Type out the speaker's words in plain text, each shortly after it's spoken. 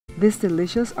This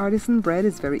delicious artisan bread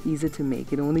is very easy to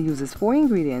make. It only uses 4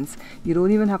 ingredients. You don't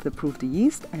even have to proof the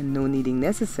yeast and no kneading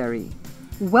necessary.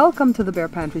 Welcome to the Bear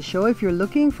Pantry Show. If you're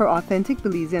looking for authentic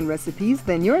Belizean recipes,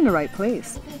 then you're in the right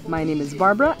place. My name is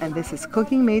Barbara and this is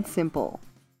Cooking Made Simple.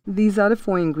 These are the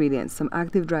 4 ingredients: some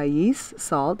active dry yeast,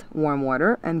 salt, warm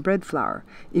water, and bread flour.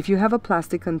 If you have a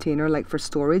plastic container like for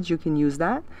storage, you can use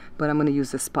that, but I'm going to use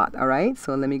the spot, alright?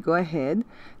 So let me go ahead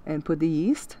and put the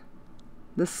yeast,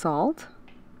 the salt,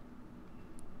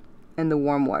 and the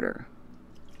warm water.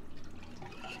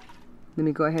 Let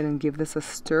me go ahead and give this a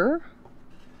stir,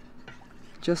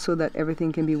 just so that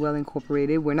everything can be well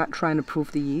incorporated. We're not trying to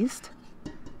proof the yeast.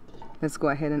 Let's go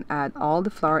ahead and add all the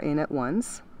flour in at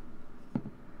once.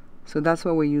 So that's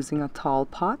why we're using a tall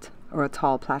pot or a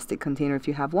tall plastic container if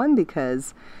you have one,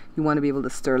 because you want to be able to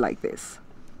stir like this.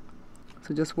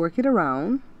 So just work it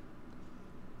around.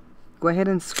 Go ahead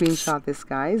and screenshot this,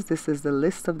 guys. This is the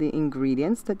list of the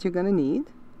ingredients that you're going to need.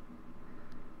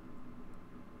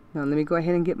 Now let me go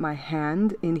ahead and get my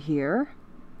hand in here.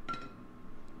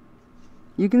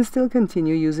 You can still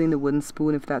continue using the wooden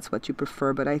spoon if that's what you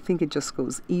prefer, but I think it just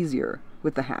goes easier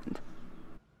with the hand.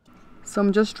 So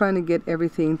I'm just trying to get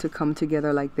everything to come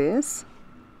together like this.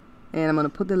 And I'm going to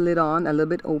put the lid on a little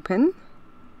bit open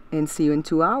and see you in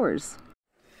 2 hours.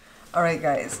 Alright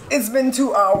guys, it's been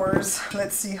 2 hours.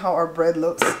 Let's see how our bread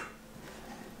looks.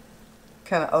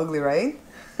 Kind of ugly, right?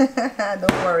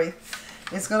 Don't worry.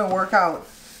 It's going to work out.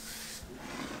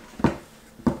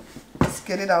 Let's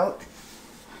get it out.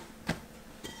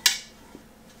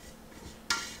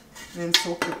 Then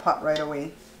soak your pot right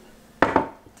away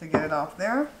to get it off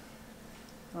there.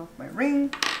 Off my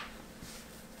ring.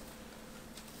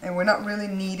 And we're not really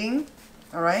kneading,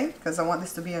 alright? Because I want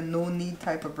this to be a no knead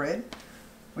type of bread.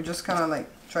 We're just kind of like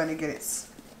trying to get it,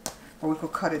 or we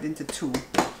could cut it into 2.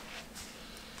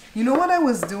 You know what I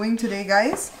was doing today,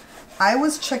 guys? I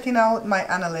was checking out my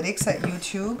analytics at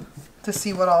YouTube to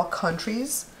see what all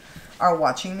countries are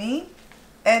watching me.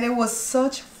 And it was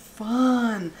such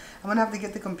fun. I'm gonna have to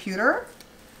get the computer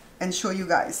and show you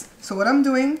guys. So what I'm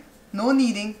doing, no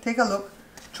kneading, take a look,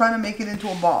 trying to make it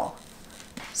into a ball.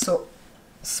 So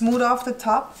smooth off the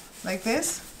top like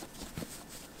this,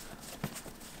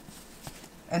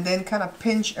 and then kind of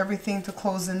pinch everything to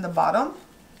close in the bottom.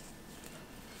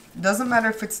 Doesn't matter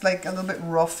if it's like a little bit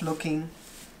rough looking.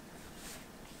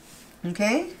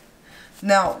 Okay,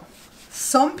 now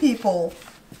some people,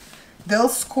 they'll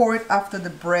score it after the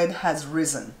bread has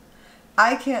risen.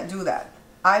 I can't do that.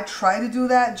 I try to do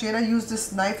that. Jada used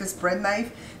this knife, this bread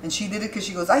knife, and she did it because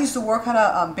she goes, I used to work at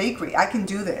a bakery. I can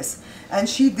do this. And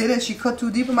she did it. She cut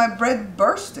too deep and my bread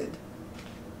bursted.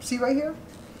 See right here?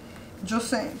 Just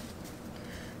saying.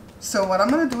 So what I'm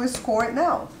going to do is score it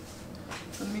now.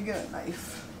 So let me get a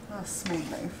knife, a smooth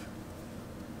knife.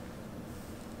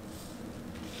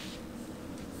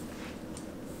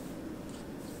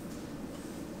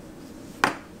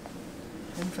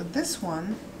 And for this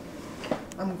one,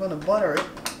 I'm going to butter it.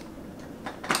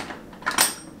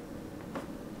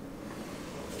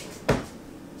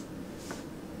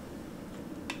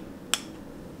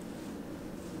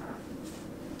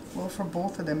 Well, for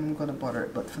both of them I'm going to butter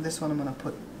it, but for this one I'm going to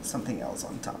put something else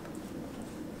on top.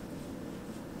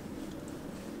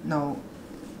 Now,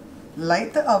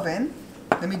 light the oven.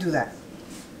 Let me do that.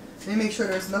 Let me make sure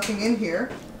there's nothing in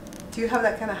here. Do you have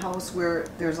that kind of house where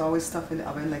there's always stuff in the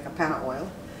oven, like a pan of oil?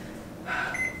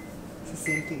 It's the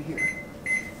same thing here.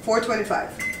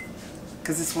 425,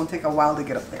 because this won't take a while to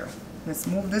get up there. Let's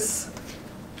move this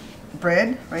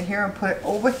bread right here and put it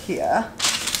over here.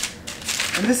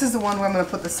 And this is the one where I'm going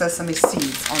to put the sesame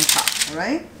seeds on top,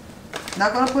 alright?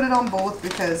 Not going to put it on both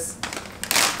because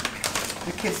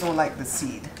the kids don't like the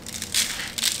seed.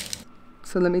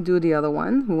 So let me do the other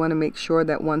one. We want to make sure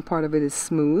that one part of it is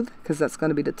smooth, because that's going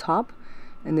to be the top.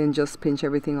 And then just pinch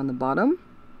everything on the bottom.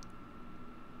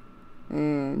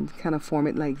 And kind of form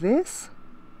it like this.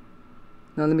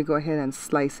 Now let me go ahead and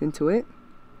slice into it.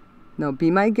 Now be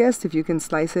my guest if you can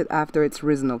slice it after it's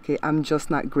risen, okay? I'm just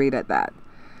not great at that.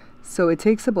 So it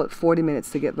takes about 40 minutes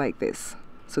to get like this.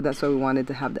 So that's why we wanted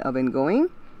to have the oven going.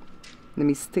 Let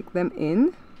me stick them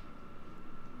in.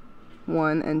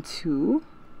 1 and 2.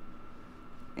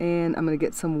 And I'm going to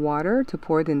get some water to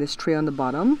pour it in this tray on the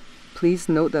bottom. Please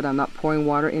note that I'm not pouring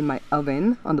water in my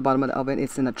oven, on the bottom of the oven.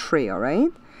 It's in a tray,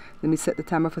 alright? Let me set the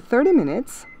timer for 30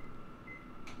 minutes.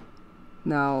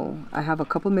 Now, I have a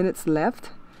couple minutes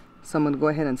left, so I'm going to go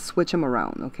ahead and switch them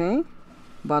around, okay?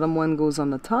 Bottom one goes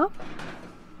on the top,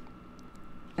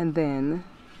 and then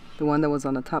the one that was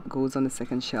on the top goes on the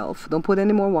second shelf. Don't put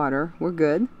any more water. We're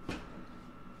good.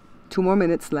 2 more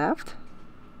minutes left.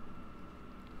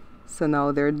 So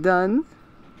now they're done.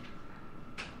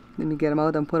 Let me get them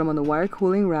out and put them on the wire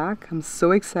cooling rack. I'm so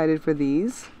excited for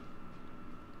these.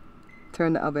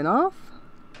 Turn the oven off.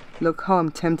 Look how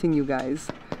I'm tempting you guys.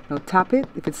 Now tap it.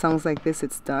 If it sounds like this,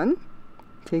 it's done.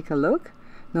 Take a look.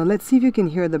 Now let's see if you can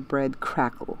hear the bread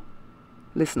crackle.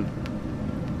 Listen.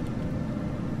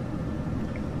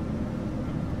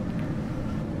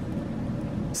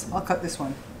 I'll cut this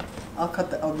one. I'll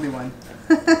cut the ugly one.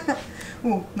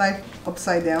 Ooh, knife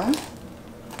upside down.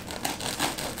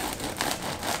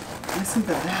 Listen to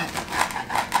that.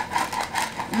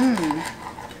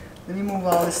 Let me move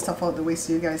all this stuff out the way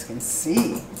so you guys can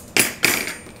see.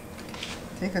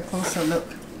 Take a closer look.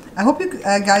 I hope you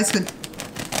guys could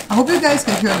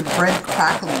hear the bread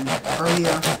crackling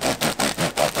earlier.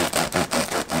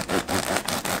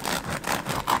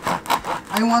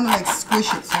 I want to like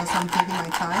squish it, so I'm taking my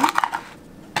time.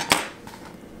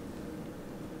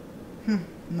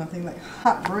 Nothing like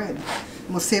hot bread.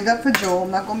 We'll save that for Joe.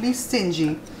 I'm not going to be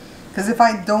stingy. Because if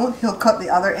I don't, he'll cut the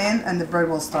other end and the bread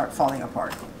will start falling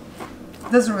apart.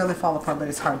 It doesn't really fall apart, but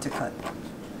it's hard to cut.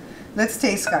 Let's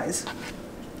taste, guys.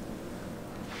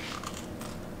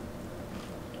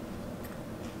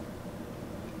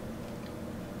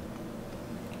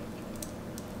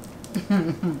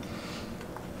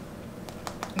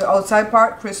 The outside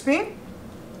part crispy.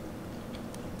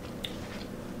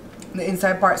 The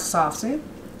inside part soft, see?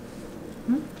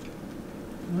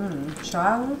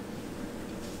 Child.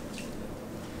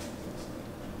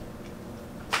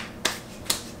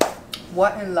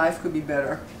 What in life could be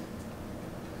better?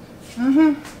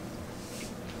 We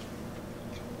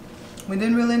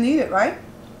didn't really need it, right?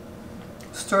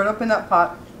 Stir it up in that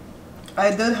pot.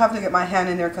 I did have to get my hand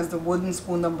in there because the wooden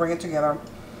spoon don't bring it together.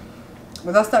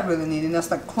 But that's not really needed.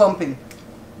 That's like clumping.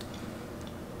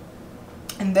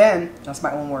 And then, that's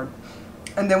my own word.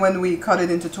 And then when we cut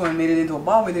it into two and made it into a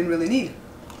ball, we didn't really need.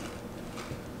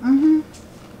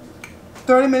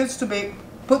 30 minutes to bake.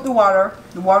 Put the water.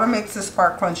 The water makes this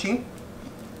part crunchy.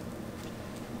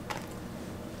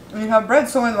 And you have bread.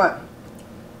 So in what?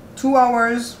 2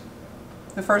 hours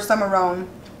the first time around,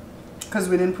 because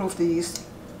we didn't proof the yeast.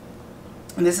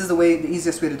 And this is the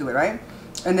easiest way to do it, right?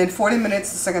 And then 40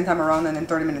 minutes the second time around, and then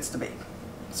 30 minutes to bake.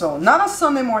 So not a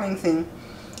Sunday morning thing,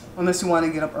 unless you want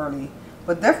to get up early.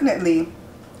 But definitely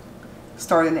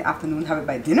start in the afternoon, have it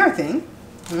by dinner thing.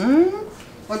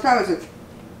 What time is it?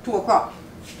 2 o'clock.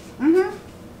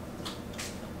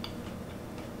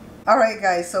 Alright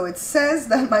guys, so it says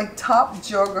that my top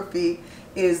geography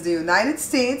is the United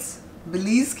States,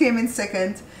 Belize came in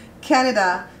second,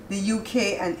 Canada, the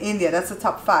UK, and India. That's the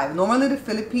top 5. Normally the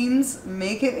Philippines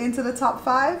make it into the top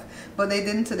 5, but they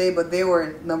didn't today, but they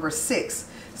were number 6.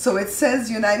 So it says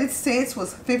United States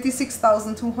was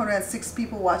 56,206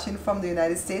 people watching from the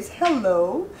United States.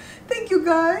 Hello. Thank you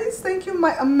guys. Thank you,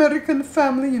 my American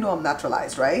family. You know I'm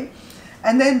naturalized, right?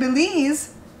 And then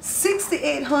Belize,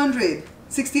 6,800.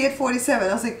 6847.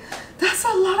 I was like, that's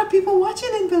a lot of people watching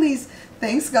in Belize.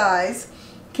 Thanks, guys.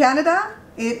 Canada,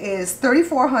 it is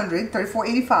 3,400,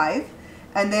 3,485.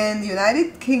 And then the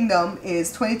United Kingdom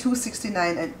is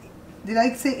 2,269. And did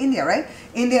I say India, right?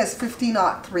 India is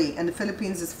 1503 and the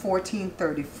Philippines is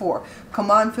 1434.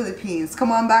 Come on, Philippines.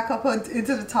 Come on back up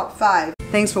into the top 5.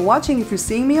 Thanks for watching. If you're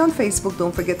seeing me on Facebook,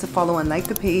 don't forget to follow and like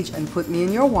the page and put me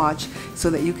in your watch so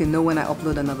that you can know when I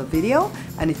upload another video.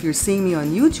 And if you're seeing me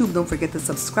on YouTube, don't forget to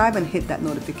subscribe and hit that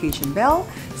notification bell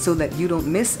so that you don't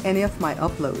miss any of my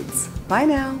uploads. Bye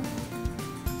now.